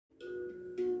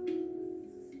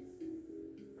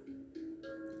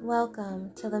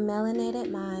Welcome to the Melanated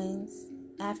Minds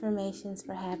Affirmations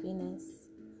for Happiness.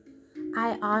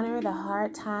 I honor the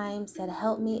hard times that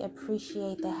help me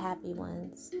appreciate the happy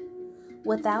ones.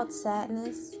 Without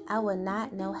sadness, I would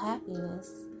not know happiness.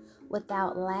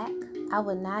 Without lack, I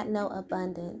would not know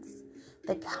abundance.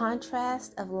 The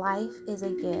contrast of life is a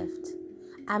gift.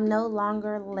 I'm no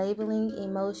longer labeling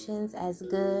emotions as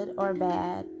good or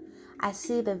bad. I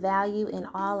see the value in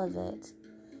all of it.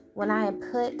 When I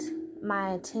put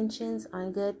my attentions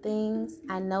on good things,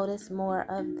 I notice more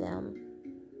of them.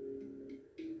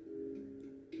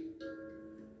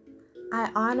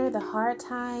 I honor the hard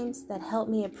times that help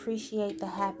me appreciate the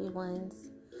happy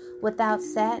ones. Without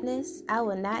sadness, I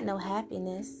would not know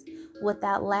happiness.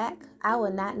 Without lack, I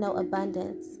would not know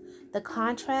abundance. The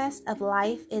contrast of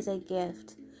life is a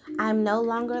gift. I'm no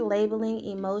longer labeling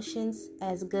emotions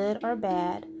as good or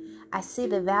bad. I see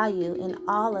the value in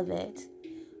all of it.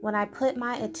 When I put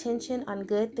my attention on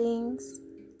good things,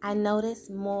 I notice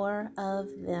more of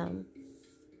them.